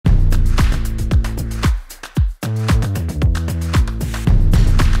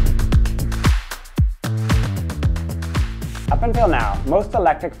Up until now, most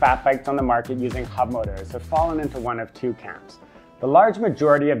electric fat bikes on the market using hub motors have fallen into one of two camps. The large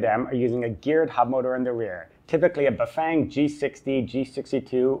majority of them are using a geared hub motor in the rear, typically a Bafang G60,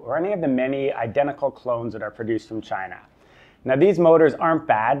 G62, or any of the many identical clones that are produced from China. Now these motors aren't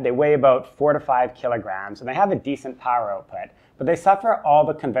bad, they weigh about 4 to 5 kilograms and they have a decent power output, but they suffer all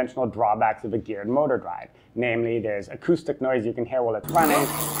the conventional drawbacks of a geared motor drive. Namely, there's acoustic noise you can hear while it's running,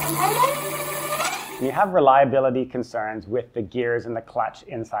 and you have reliability concerns with the gears and the clutch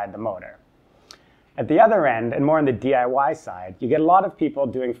inside the motor. At the other end, and more on the DIY side, you get a lot of people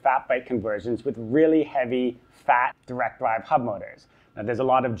doing fat bike conversions with really heavy, fat, direct drive hub motors. Now, there's a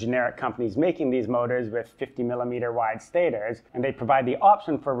lot of generic companies making these motors with 50mm wide stators, and they provide the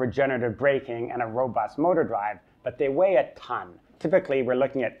option for regenerative braking and a robust motor drive, but they weigh a ton. Typically, we're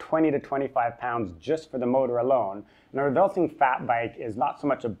looking at 20 to 25 pounds just for the motor alone, and a reversing fat bike is not so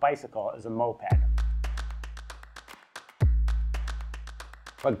much a bicycle as a moped.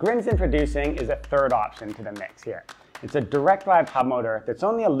 What Grin's introducing is a third option to the mix here. It's a direct drive hub motor that's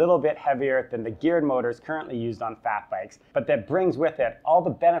only a little bit heavier than the geared motors currently used on fat bikes, but that brings with it all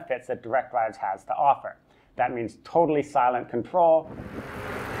the benefits that direct drives has to offer. That means totally silent control,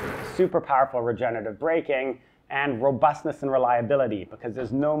 super powerful regenerative braking, and robustness and reliability because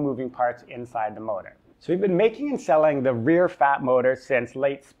there's no moving parts inside the motor. So we've been making and selling the rear fat motor since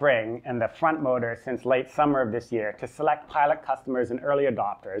late spring and the front motor since late summer of this year to select pilot customers and early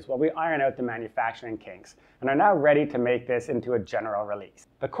adopters while we iron out the manufacturing kinks and are now ready to make this into a general release.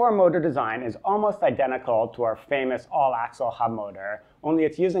 The core motor design is almost identical to our famous all-axle hub motor, only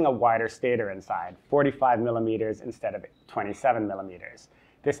it's using a wider stator inside, 45mm instead of 27mm.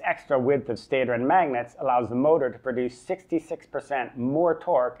 This extra width of stator and magnets allows the motor to produce 66% more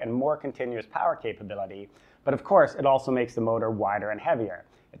torque and more continuous power capability, but of course it also makes the motor wider and heavier.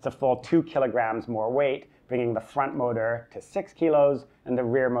 It's a full 2 kilograms more weight, bringing the front motor to 6 kilos and the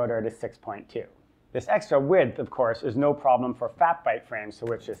rear motor to 6.2. This extra width, of course, is no problem for fat bike frames for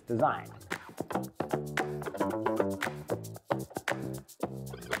which it's designed.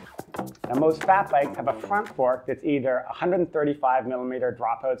 Now, most fat bikes have a front fork that's either 135mm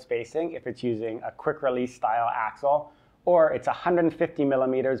dropout spacing if it's using a quick release style axle, or it's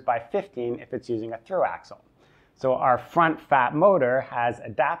 150mm by 15 if it's using a thru axle. So our front fat motor has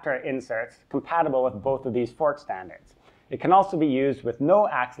adapter inserts compatible with both of these fork standards. It can also be used with no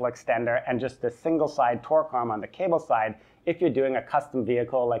axle extender and just a single side torque arm on the cable side if you're doing a custom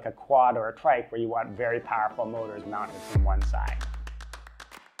vehicle like a quad or a trike where you want very powerful motors mounted from one side.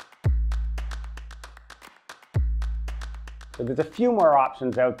 So there's a few more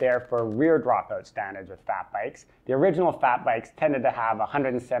options out there for rear dropout standards with fat bikes. The original fat bikes tended to have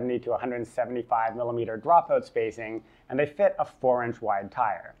 170 to 175mm dropout spacing, and they fit a 4-inch wide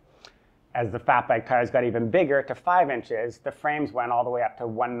tire. As the fat bike tires got even bigger to 5 inches, the frames went all the way up to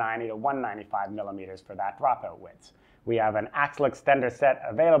 190 to 195mm for that dropout width. We have an axle extender set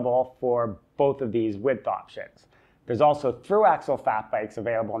available for both of these width options. There's also thru axle fat bikes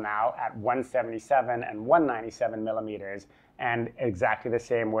available now at 177 and 197mm, and exactly the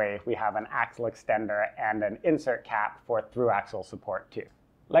same way we have an axle extender and an insert cap for thru axle support too.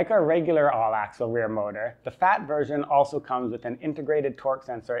 Like our regular all-axle rear motor, the fat version also comes with an integrated torque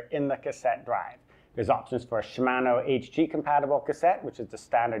sensor in the cassette drive. There's options for a Shimano HG compatible cassette, which is the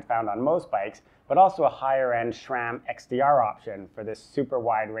standard found on most bikes, but also a higher end SRAM XDR option for this super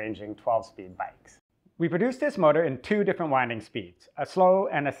wide-ranging 12-speed bikes. We produce this motor in two different winding speeds, a slow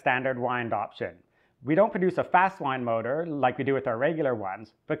and a standard wind option. We don't produce a fast wind motor like we do with our regular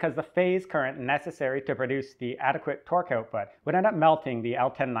ones because the phase current necessary to produce the adequate torque output would end up melting the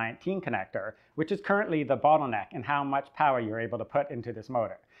L1019 connector, which is currently the bottleneck in how much power you're able to put into this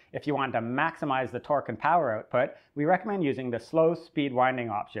motor. If you want to maximize the torque and power output, we recommend using the slow speed winding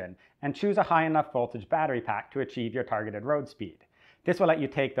option and choose a high enough voltage battery pack to achieve your targeted road speed. This will let you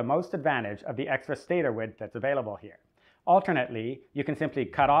take the most advantage of the extra stator width that's available here. Alternately, you can simply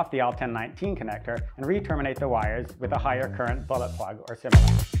cut off the L1019 connector and re-terminate the wires with a higher current bullet plug or similar.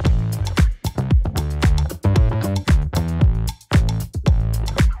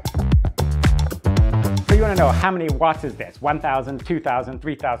 So you want to know how many watts is this? 1,000, 2,000,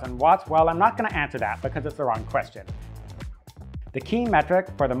 3,000 watts? Well, I'm not going to answer that because it's the wrong question. The key metric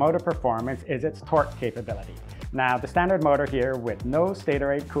for the motor performance is its torque capability. Now, the standard motor here with no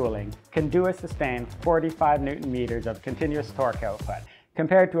stator-aid cooling can do a sustained 45 Nm of continuous torque output,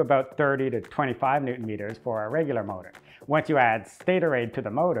 compared to about 30 to 25 Nm for a regular motor. Once you add stator-aid to the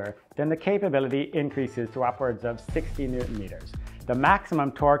motor, then the capability increases to upwards of 60 Nm. The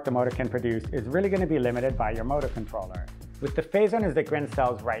maximum torque the motor can produce is really going to be limited by your motor controller. With the phase runners that Grin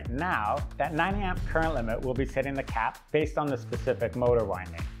sells right now, that 90 amp current limit will be setting the cap based on the specific motor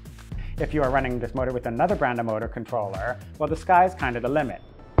winding. If you are running this motor with another brand of motor controller, well, the sky's kind of the limit.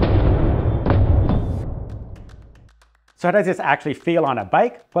 So how does this actually feel on a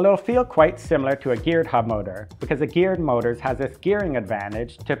bike? Well, it'll feel quite similar to a geared hub motor, because the geared motors has this gearing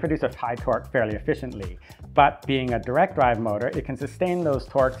advantage to produce a high torque fairly efficiently. But being a direct drive motor, it can sustain those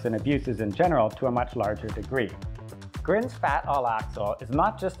torques and abuses in general to a much larger degree. Grin's Fat All-Axle is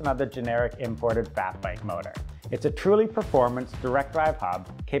not just another generic imported fat bike motor. It's a truly performance direct drive hub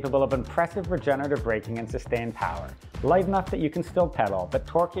capable of impressive regenerative braking and sustained power, light enough that you can still pedal, but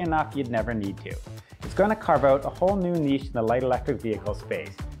torquey enough you'd never need to. It's going to carve out a whole new niche in the light electric vehicle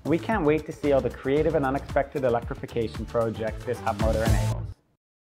space, and we can't wait to see all the creative and unexpected electrification projects this hub motor enables.